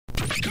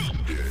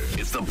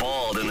It's the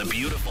bald and the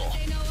beautiful.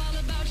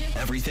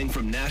 Everything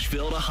from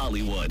Nashville to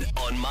Hollywood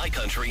on My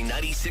Country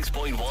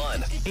 96.1.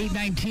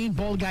 8:19,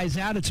 Bald Guys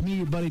Out. It's me,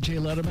 your buddy Jay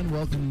Letterman,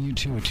 welcoming you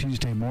to a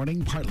Tuesday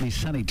morning. Partly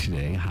sunny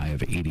today, high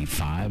of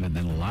 85, and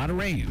then a lot of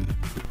rain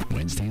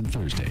Wednesday and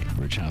Thursday.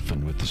 Rich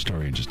Hoffman with the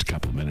story in just a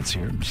couple of minutes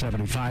here.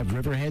 75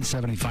 Riverhead,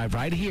 75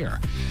 right here,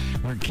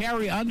 where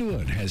Carrie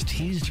Underwood has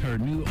teased her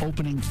new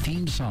opening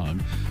theme song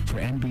for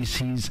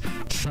NBC's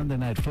Sunday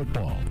Night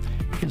Football.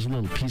 Here's a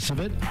little piece of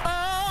it.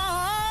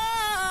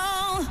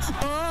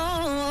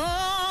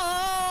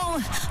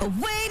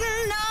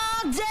 Waiting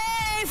all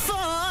day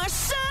for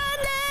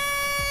Sunday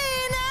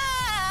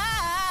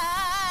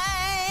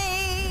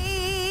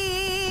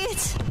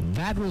night.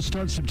 That will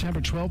start September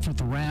 12th with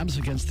the Rams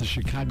against the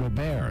Chicago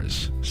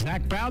Bears.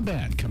 Zach Brown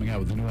Band coming out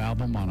with a new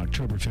album on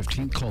October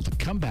 15th called The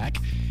Comeback.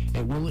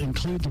 It will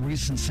include the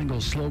recent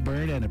single Slow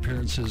Burn and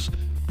appearances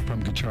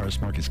from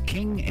guitarist Marcus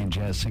King and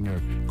jazz singer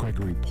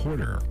Gregory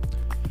Porter.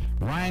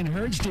 Ryan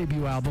Hurd's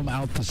debut album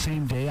out the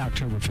same day,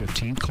 October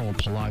 15th, called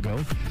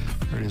Pelago.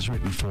 Hurd is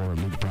written for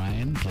Luke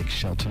Bryan, Blake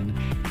Shelton,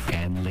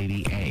 and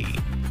Lady A.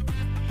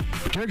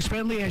 Dierks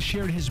Bentley has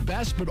shared his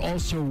best but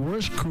also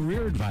worst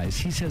career advice.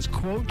 He says,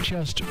 quote,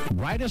 just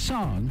write a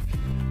song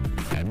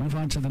and move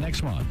on to the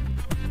next one.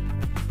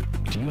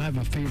 Do you have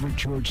a favorite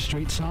George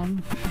Strait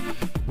song?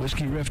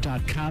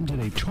 WhiskeyRiff.com did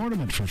a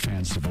tournament for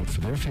fans to vote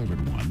for their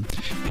favorite one.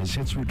 His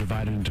hits were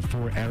divided into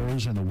 4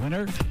 eras, and the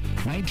winner,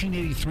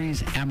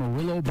 1983's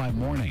Amarillo by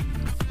Morning.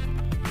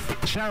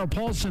 Sarah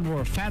Paulson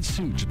wore a fat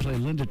suit to play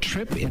Linda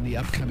Tripp in the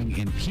upcoming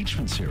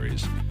impeachment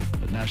series,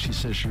 but now she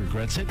says she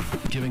regrets it,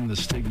 giving the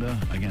stigma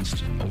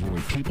against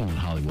overweight people in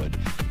Hollywood,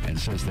 and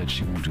says that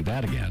she won't do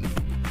that again.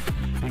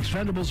 The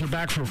Expendables are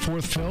back for a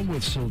 4th film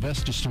with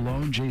Sylvester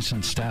Stallone,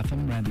 Jason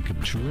Statham, Randy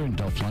Couture, and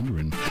Dolph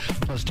Lundgren,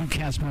 plus 2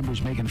 cast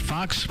members Megan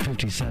Fox,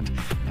 50 Cent,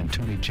 and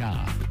Tony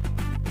Jaa.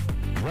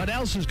 What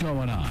else is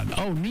going on?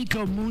 Oh,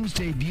 Nico Moon's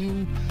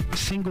debut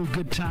single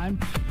Good Time.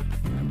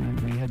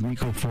 Remember, we had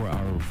Nico for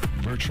our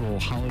virtual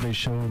holiday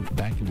show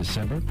back in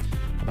December.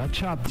 That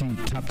topped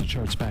the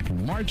charts back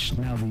in March.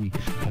 Now the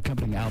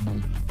accompanying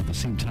album of the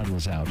same title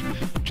is out,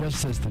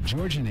 just as the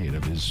Georgia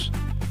native is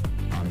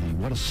on the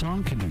What a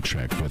Song Can Do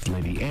track with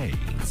Lady A.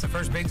 It's the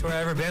first big tour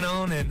I've ever been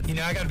on, and,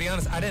 I got to be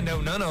honest, I didn't know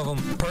none of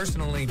them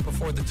personally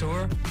before the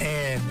tour,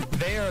 and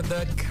they are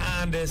the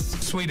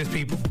kindest, sweetest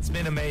people. It's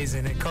been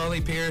amazing, and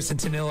Carly Pierce and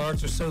Tanil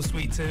Arts are so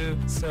sweet, too,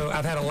 so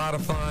I've had a lot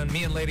of fun.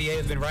 Me and Lady A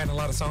have been writing a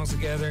lot of songs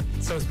together,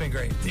 so it's been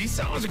great. These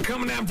songs are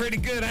coming out pretty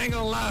good, I ain't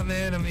gonna lie,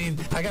 man.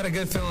 I got a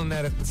good feeling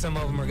that some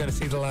of them are gonna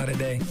see the light of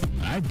day.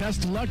 All right,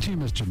 best of luck to you,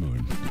 Mr.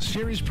 Moon.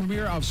 Series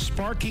premiere of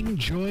Sparking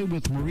Joy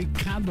with Marie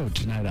Kondo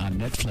tonight on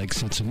Netflix.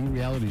 It's a new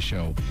reality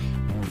show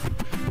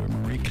where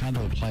Marie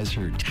Kondo applies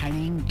her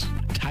tidying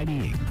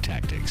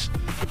tactics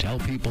to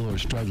help people who are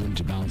struggling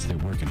to balance their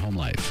work and home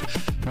life.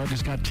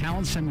 America's Got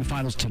Talent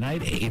semifinals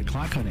tonight, 8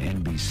 o'clock on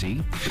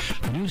NBC.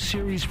 The new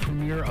series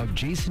premiere of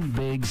Jason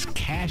Biggs'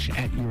 Cash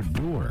at Your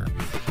Door,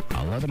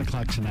 11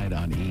 o'clock tonight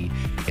on E!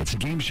 It's a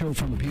game show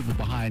from the people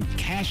behind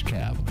Cash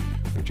Cab,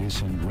 where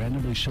Jason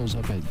randomly shows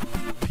up at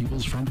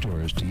people's front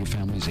doors to give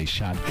families a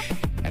shot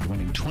at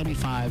winning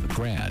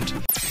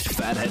 $25,000.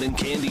 Fathead and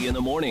Candy in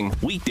the morning,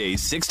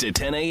 weekdays 6 to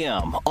 10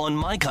 a.m. on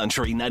My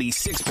Country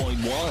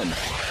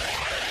 96.1.